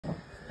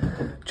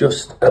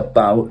Just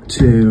about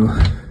to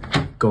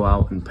go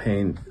out and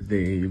paint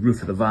the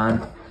roof of the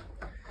van.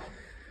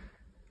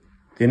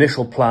 The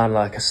initial plan,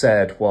 like I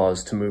said,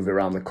 was to move it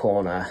around the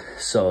corner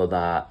so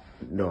that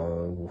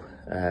no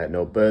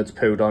birds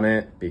pooed on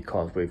it,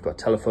 because we've got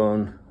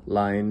telephone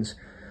lines.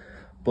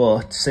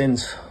 But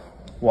since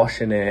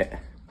washing it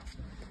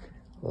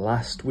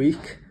last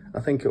week, I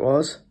think it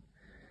was,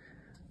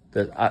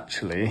 there's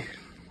actually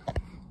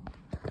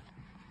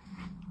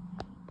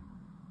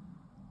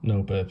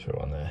no bird poo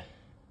on there.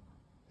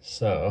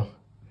 So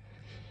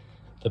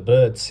the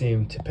birds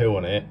seem to poo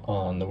on it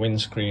on the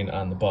windscreen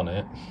and the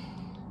bonnet.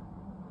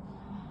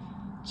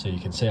 So you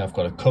can see I've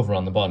got a cover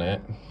on the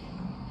bonnet.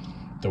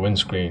 The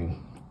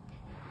windscreen,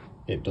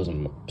 it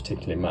doesn't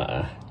particularly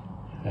matter.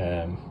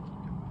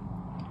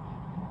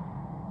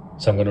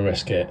 So I'm going to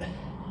risk it,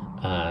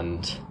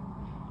 and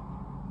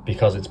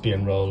because it's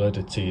being rollered,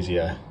 it's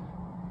easier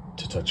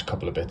to touch a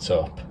couple of bits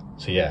up.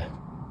 So yeah,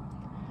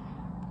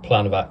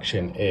 plan of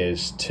action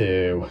is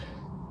to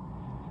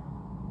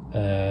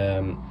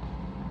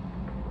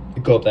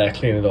go up there,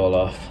 clean it all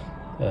off,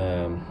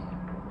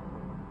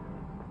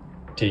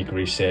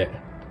 degrease it,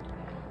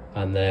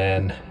 and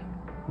then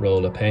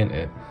roller paint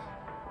it.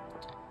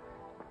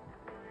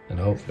 And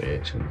hopefully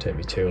it shouldn't take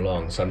me too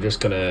long. So I'm just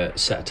gonna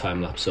set a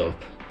time lapse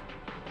up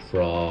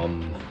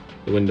from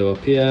the window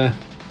up here,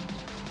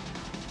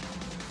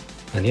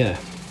 and yeah,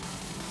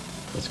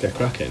 let's get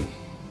cracking.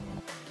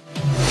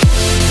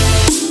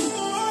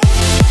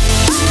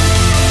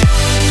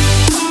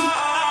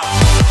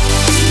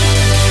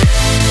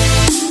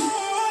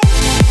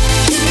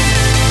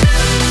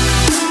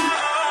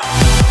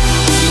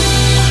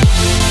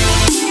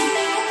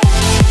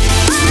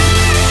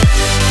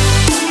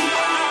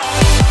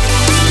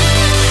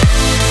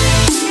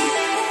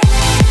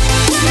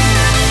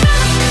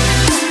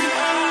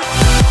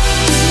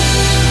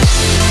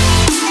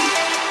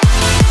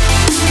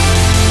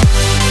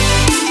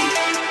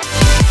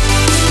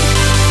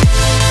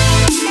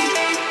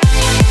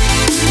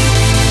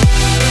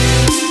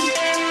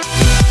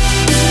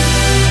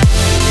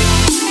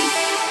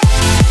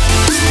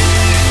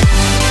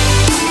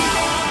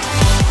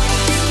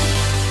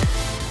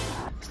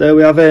 There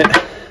we have it,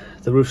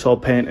 the roof's all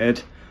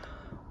painted.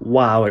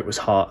 Wow, it was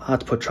hot. I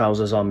had to put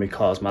trousers on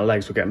because my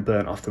legs were getting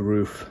burnt off the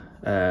roof.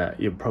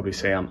 You'd probably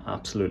say I'm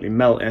absolutely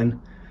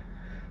melting,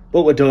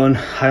 but we're done.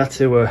 I had to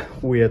do a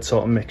weird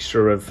sort of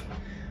mixture of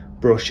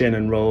brushing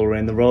and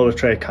rollering. The roller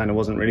tray kind of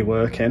wasn't really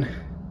working.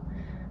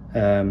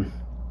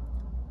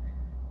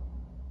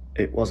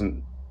 It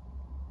wasn't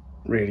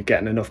really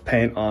getting enough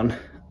paint on,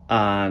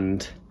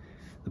 and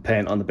the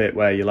paint on the bit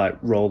where you like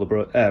roll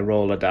the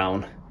roller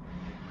down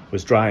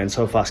was drying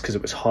so fast because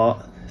it was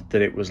hot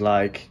that it was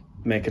like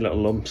making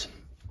little lumps.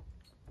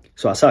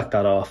 So I sacked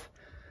that off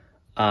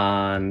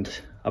and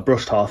I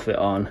brushed half of it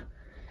on,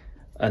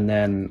 and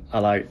then I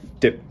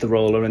like dipped the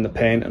roller in the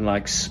paint and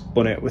like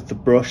spun it with the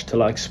brush to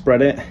like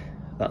spread it.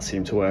 That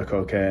seemed to work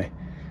okay.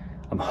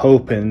 I'm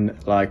hoping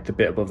like the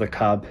bit above the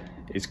cab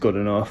is good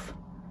enough,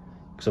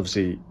 because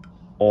obviously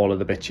all of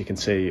the bits you can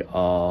see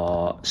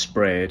are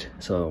sprayed,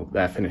 so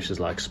their finish is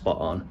like spot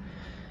on.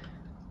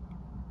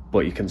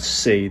 But you can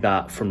see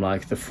that from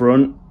like the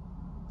front.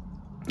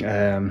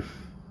 I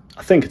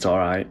think it's all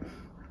right.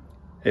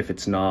 If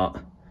it's not,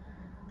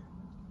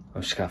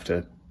 I'm just gonna have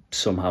to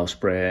somehow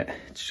spray it.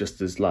 It's just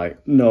there's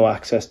like no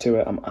access to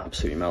it. I'm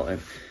absolutely melting.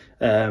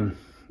 But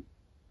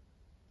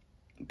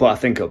I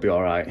think it'll be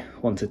all right.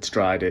 Once it's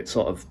dried, it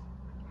sort of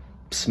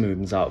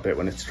smoothens out a bit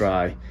when it's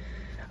dry,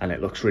 and it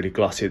looks really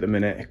glossy at the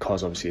minute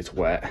because obviously it's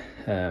wet.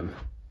 But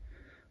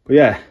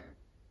yeah,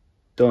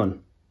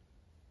 done.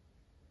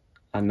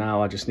 And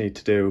now I just need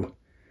to do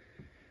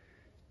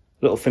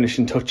little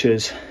finishing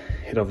touches.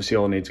 It obviously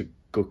all needs a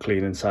good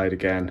clean inside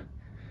again.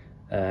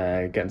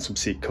 Getting some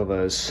seat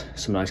covers,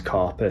 some nice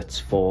carpets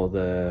for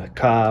the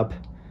cab.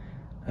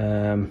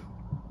 Can't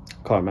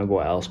remember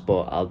what else,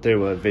 but I'll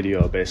do a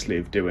video basically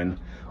of doing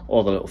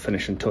all the little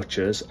finishing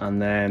touches,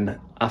 and then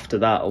after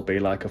that it'll be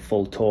like a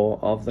full tour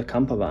of the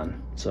camper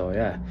van. So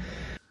yeah.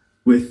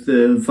 With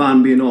the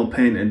van being all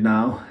painted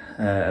now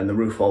and the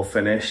roof all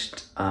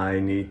finished, I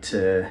need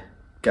to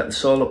get the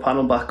solar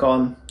panel back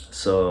on,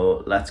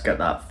 so let's get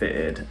that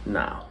fitted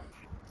now.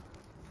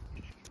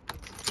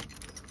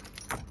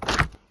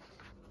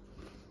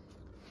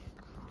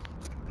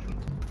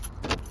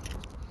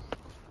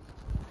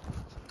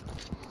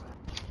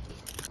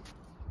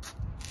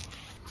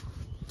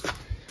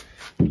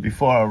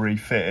 Before I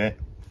refit it,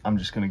 I'm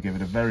just going to give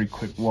it a very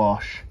quick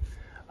wash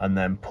and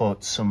then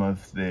put some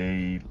of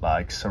the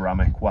like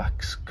ceramic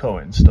wax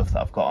coating stuff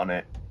that I've got on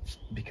it,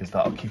 because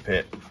that'll keep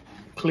it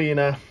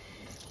cleaner.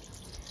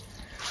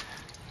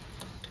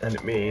 And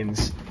it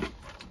means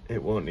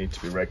it won't need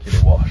to be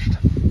regularly washed.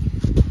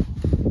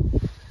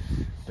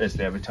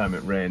 Basically every time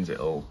it rains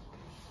it'll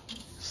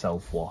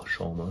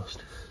self-wash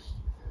almost.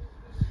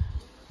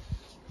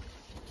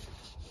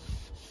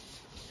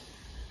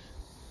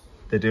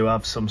 They do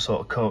have some sort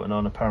of coating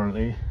on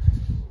apparently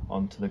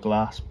onto the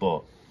glass,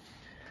 but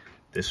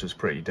this was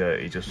pretty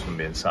dirty just from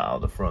being sat out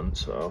the front,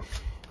 so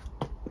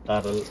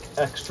add an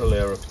extra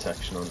layer of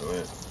protection onto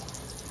it.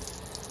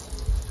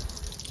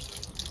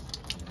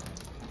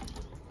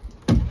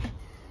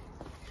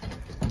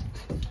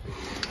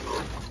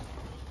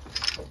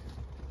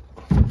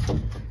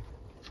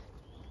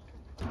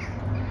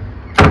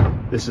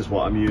 This is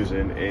what I'm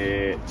using.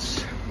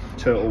 It's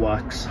Turtle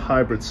Wax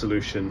Hybrid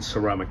Solution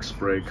Ceramic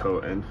Spray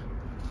Coating,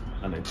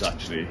 and it's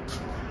actually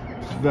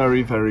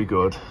very, very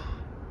good.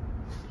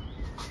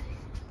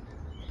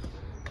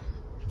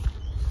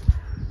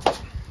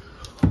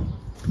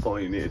 All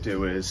you need to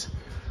do is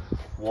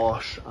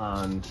wash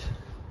and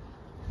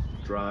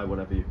dry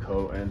whatever you're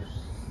coating,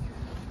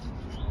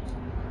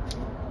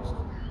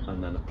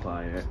 and then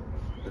apply it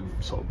and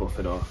sort of buff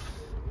it off.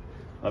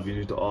 I've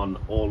used it on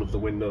all of the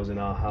windows in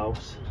our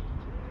house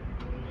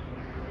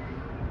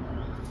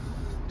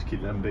to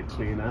keep them a bit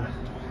cleaner.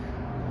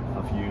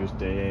 I've used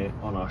it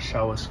on our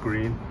shower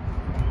screen.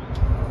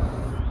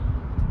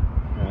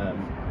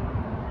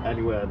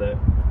 Anywhere that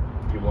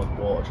you want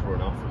water to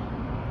run off,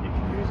 you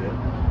can use it.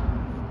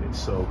 It's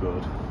so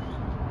good.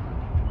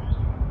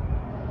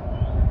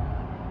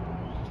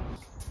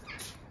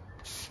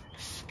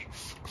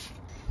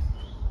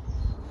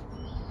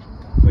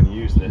 When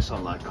you use this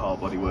on like car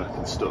bodywork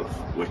and stuff,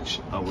 which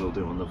I will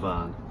do on the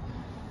van,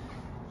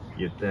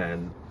 you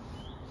then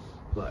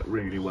like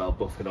really well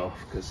buff it off,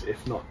 because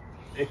if not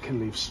it can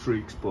leave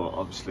streaks, but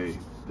obviously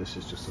this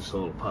is just a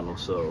solar panel,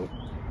 so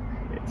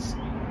it's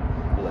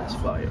less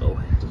vital.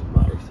 It doesn't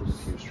matter if there's a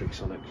few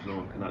streaks on it, because no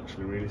one can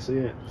actually really see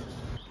it.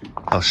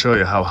 I'll show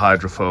you how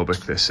hydrophobic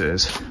this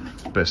is.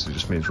 Basically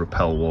just means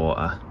repel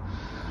water.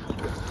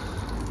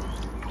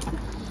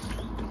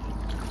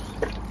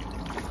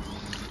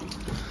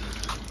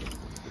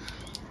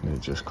 And it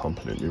just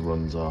completely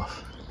runs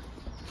off.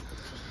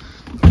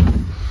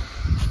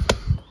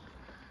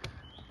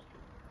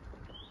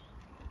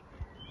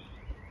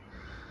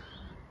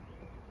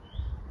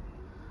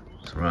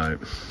 That's right.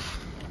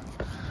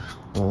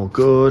 All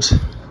good.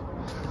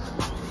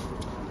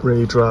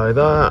 Re-dry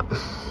that.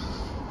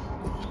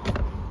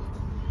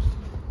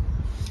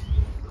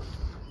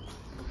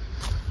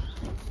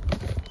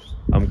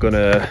 I'm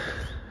gonna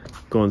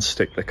go and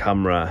stick the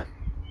camera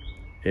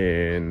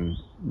in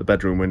the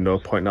bedroom window,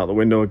 pointing out the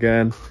window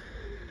again.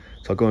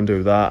 So I'll go and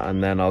do that,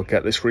 and then I'll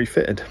get this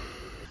refitted.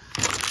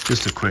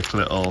 Just a quick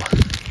little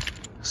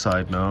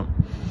side note.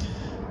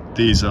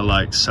 These are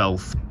like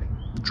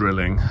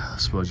self-drilling, I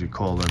suppose you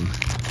call them,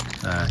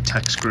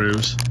 tech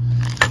screws.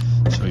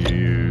 So you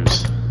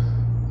use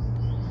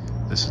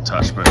this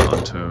attachment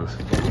onto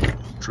a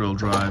drill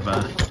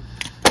driver,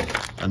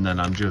 and then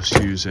I'm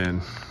just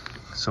using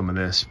some of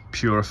this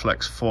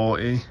Puraflex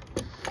 40,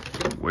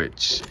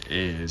 which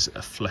is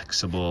a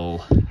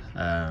flexible,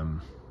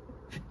 well,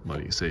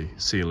 you can see,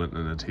 sealant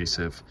and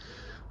adhesive.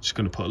 Just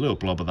going to put a little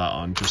blob of that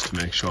on just to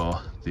make sure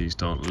these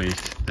don't leak.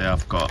 They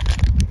have got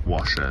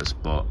washers,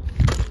 but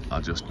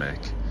I'll just make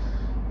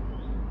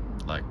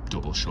like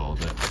double sure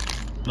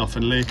that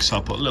nothing leaks. So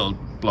I'll put a little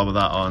blob of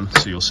that on,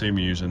 so you'll see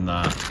me using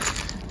that,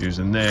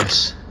 using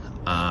this,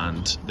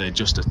 and they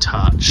just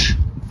attach,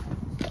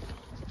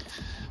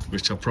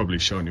 which I've probably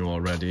shown you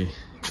already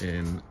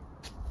in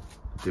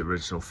the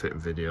original fitting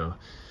video,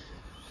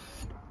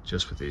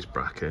 just with these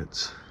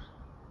brackets.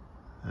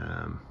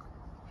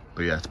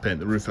 But yeah, to paint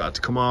the roof it had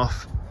to come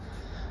off.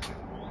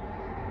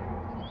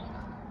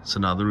 So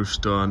now the roof's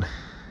done,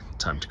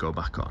 time to go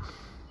back on.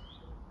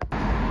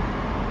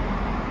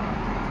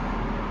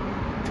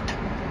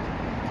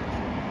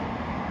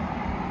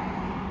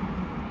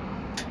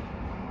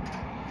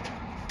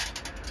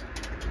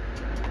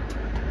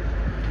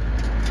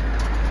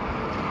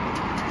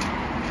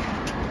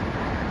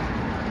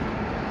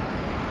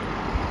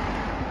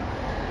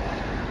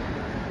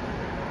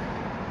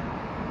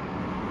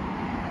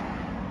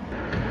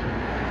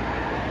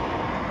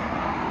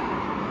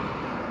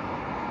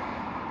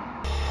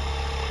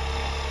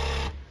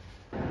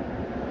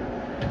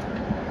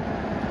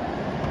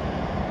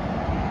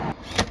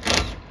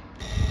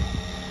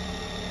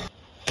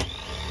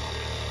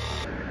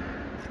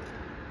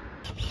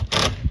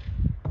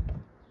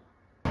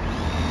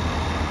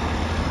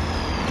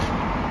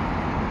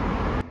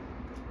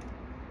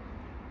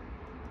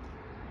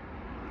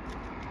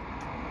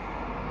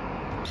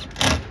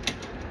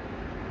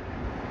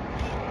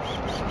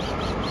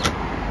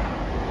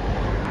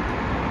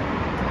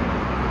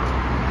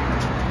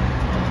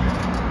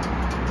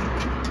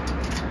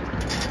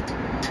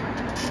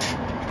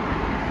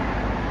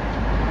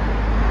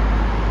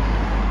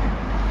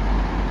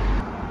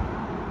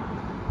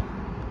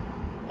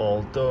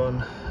 All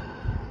done,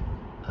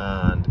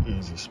 and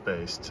easy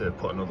space to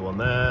put another one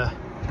there,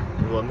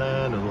 another one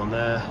there, another one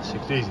there, so you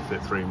could easily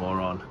fit 3 more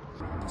on.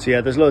 So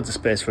yeah, there's loads of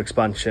space for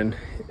expansion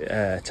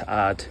to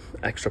add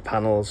extra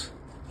panels.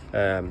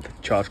 The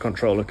charge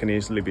controller can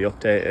easily be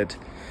updated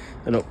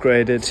and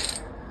upgraded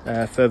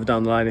further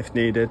down the line if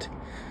needed,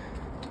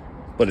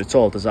 but it's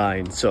all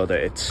designed so that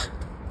it's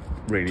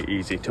really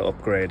easy to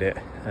upgrade it.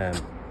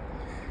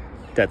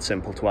 Dead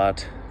simple to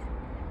add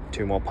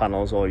 2 more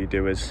panels. All you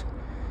do is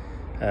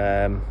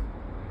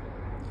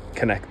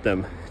connect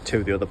them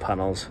to the other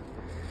panels,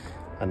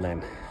 and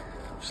then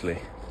obviously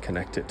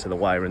connect it to the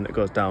wiring that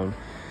goes down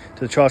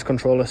to the charge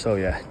controller. So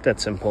yeah, dead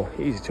simple,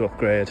 easy to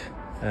upgrade.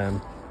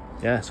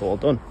 Yeah, it's all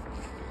done.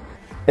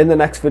 In the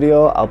next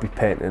video, I'll be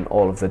painting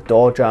all of the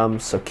door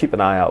jambs, so keep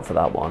an eye out for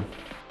that one.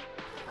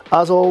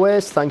 As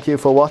always, thank you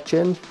for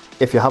watching.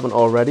 If you haven't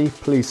already,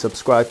 please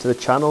subscribe to the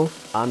channel,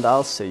 and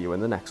I'll see you in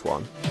the next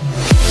one.